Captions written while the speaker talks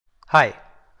Hi,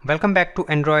 welcome back to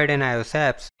Android and iOS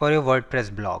apps for your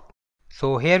WordPress blog.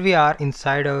 So here we are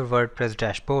inside our WordPress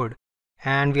dashboard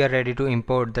and we are ready to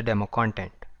import the demo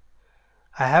content.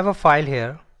 I have a file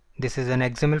here. This is an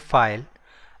XML file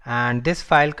and this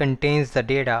file contains the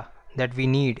data that we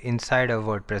need inside our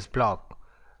WordPress blog.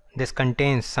 This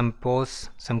contains some posts,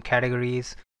 some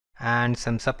categories and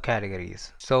some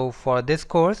subcategories. So for this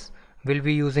course, we'll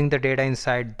be using the data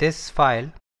inside this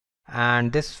file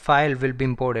and this file will be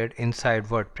imported inside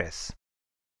WordPress.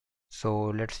 So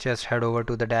let's just head over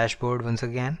to the dashboard once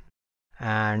again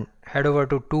and head over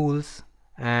to Tools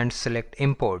and select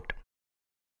Import.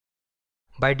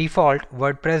 By default,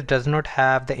 WordPress does not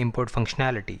have the import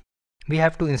functionality. We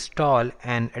have to install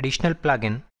an additional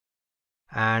plugin,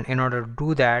 and in order to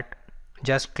do that,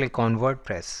 just click on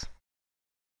WordPress.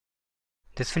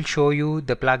 This will show you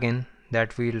the plugin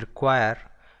that we require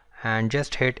and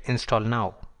just hit Install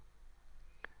Now.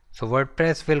 So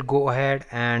WordPress will go ahead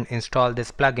and install this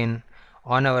plugin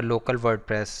on our local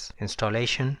WordPress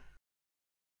installation.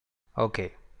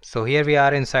 Okay, so here we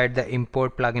are inside the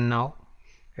import plugin now.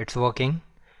 It's working.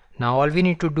 Now all we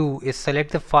need to do is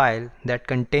select the file that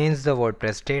contains the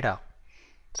WordPress data.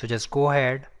 So just go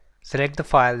ahead, select the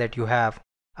file that you have.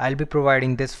 I'll be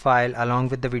providing this file along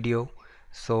with the video,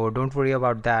 so don't worry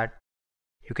about that.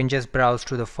 You can just browse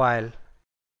to the file.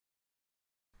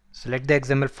 Select the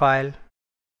XML file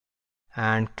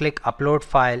and click Upload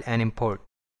File and Import.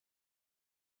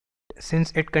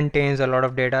 Since it contains a lot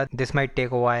of data, this might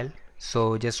take a while.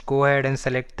 So just go ahead and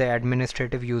select the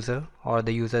administrative user or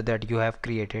the user that you have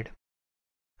created.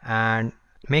 And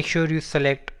make sure you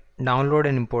select Download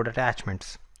and Import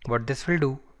Attachments. What this will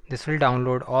do, this will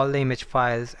download all the image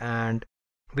files and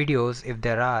videos if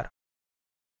there are,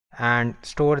 and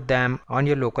store them on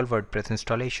your local WordPress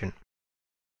installation.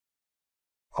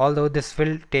 Although this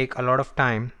will take a lot of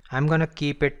time, I'm gonna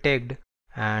keep it ticked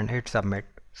and hit submit.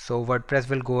 So WordPress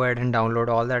will go ahead and download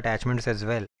all the attachments as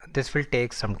well. This will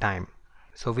take some time.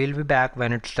 So we'll be back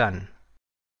when it's done.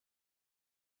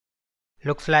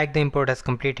 Looks like the import has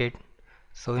completed.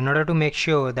 So in order to make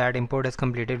sure that import is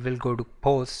completed, we'll go to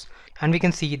posts and we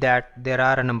can see that there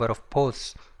are a number of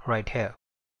posts right here.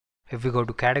 If we go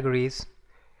to categories,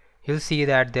 you'll see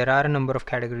that there are a number of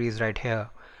categories right here.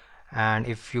 And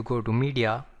if you go to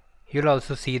media, you'll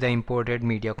also see the imported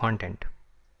media content.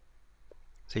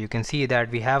 So you can see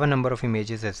that we have a number of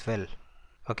images as well.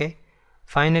 Okay.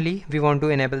 Finally, we want to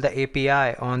enable the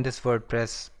API on this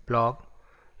WordPress blog.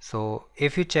 So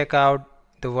if you check out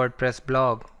the WordPress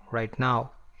blog right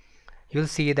now, you'll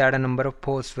see that a number of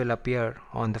posts will appear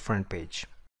on the front page.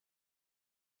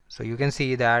 So you can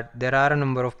see that there are a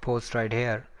number of posts right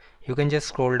here. You can just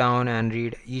scroll down and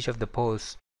read each of the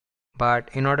posts. But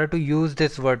in order to use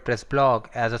this WordPress blog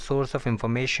as a source of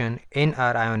information in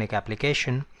our Ionic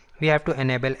application, we have to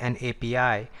enable an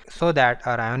API so that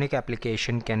our Ionic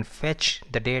application can fetch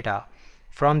the data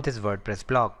from this WordPress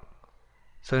blog.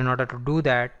 So in order to do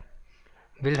that,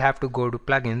 we'll have to go to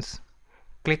Plugins,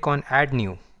 click on Add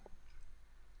New.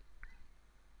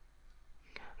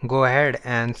 Go ahead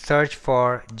and search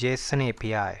for JSON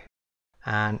API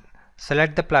and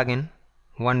select the plugin,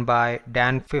 one by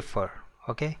Dan Pfeiffer.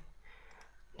 Okay.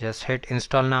 Just hit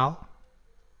Install Now.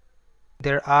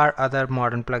 There are other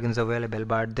modern plugins available,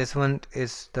 but this one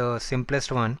is the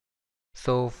simplest one.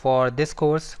 So for this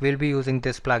course, we'll be using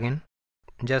this plugin.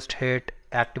 Just hit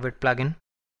Activate Plugin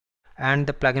and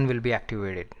the plugin will be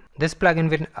activated. This plugin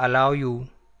will allow you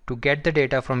to get the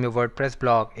data from your WordPress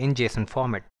blog in JSON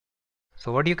format.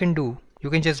 So what you can do, you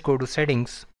can just go to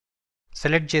Settings,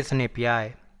 select JSON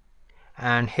API,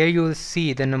 and here you will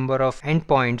see the number of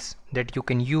endpoints that you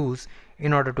can use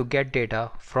in order to get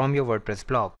data from your WordPress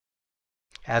blog.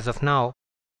 As of now,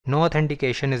 no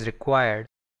authentication is required,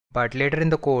 but later in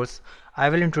the course, I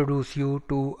will introduce you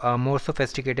to a more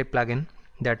sophisticated plugin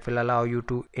that will allow you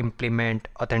to implement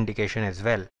authentication as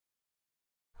well.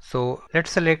 So let's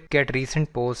select Get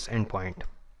Recent Posts endpoint.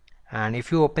 And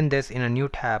if you open this in a new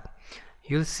tab,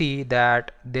 you'll see that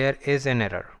there is an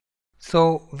error.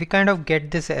 So we kind of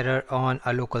get this error on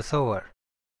a local server.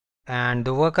 And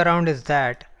the workaround is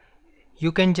that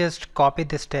you can just copy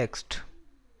this text.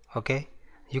 Okay.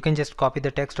 You can just copy the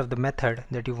text of the method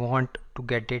that you want to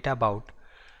get data about,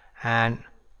 and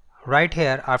right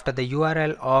here after the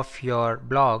URL of your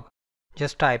blog,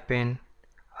 just type in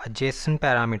a JSON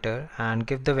parameter and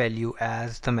give the value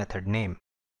as the method name.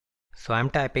 So I'm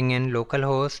typing in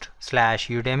localhost /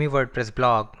 Udemy WordPress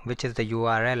blog, which is the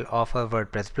URL of a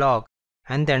WordPress blog,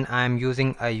 and then I'm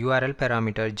using a URL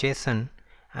parameter JSON,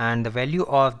 and the value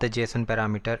of the JSON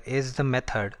parameter is the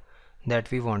method that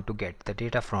we want to get the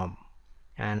data from.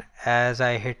 And as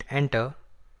I hit enter,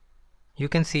 you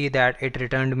can see that it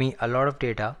returned me a lot of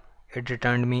data. It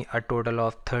returned me a total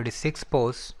of 36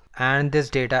 posts, and this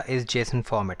data is JSON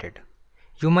formatted.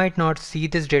 You might not see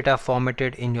this data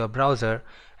formatted in your browser,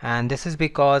 and this is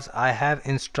because I have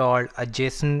installed a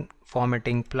JSON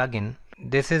formatting plugin.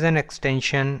 This is an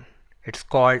extension, it's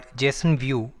called JSON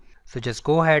View. So just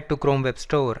go ahead to Chrome Web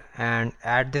Store and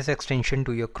add this extension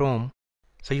to your Chrome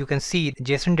so you can see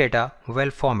JSON data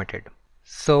well formatted.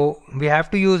 So we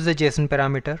have to use the JSON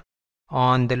parameter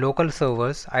on the local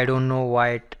servers. I don't know why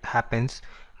it happens,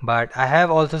 but I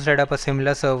have also set up a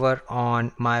similar server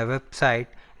on my website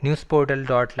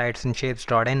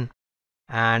newsportal.lightsandshapes.in,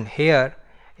 and here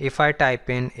if I type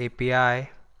in API/get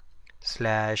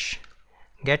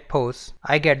posts,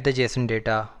 I get the JSON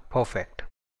data perfect.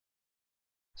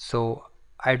 So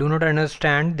I do not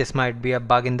understand, this might be a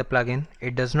bug in the plugin.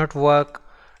 It does not work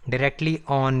directly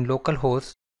on local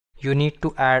hosts. You need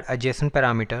to add a JSON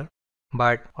parameter,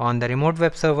 but on the remote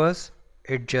web servers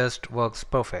it just works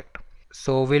perfect.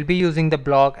 So we'll be using the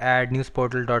blog at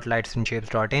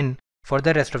newsportal.lightsandshapes.in for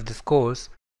the rest of this course,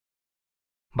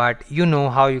 but you know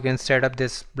how you can set up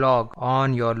this blog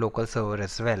on your local server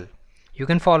as well. You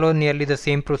can follow nearly the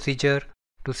same procedure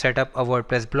to set up a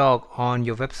WordPress blog on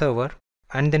your web server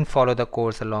and then follow the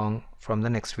course along from the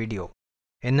next video.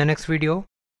 In the next video,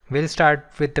 we'll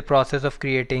start with the process of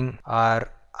creating our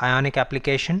Ionic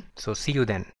application. So see you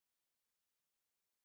then.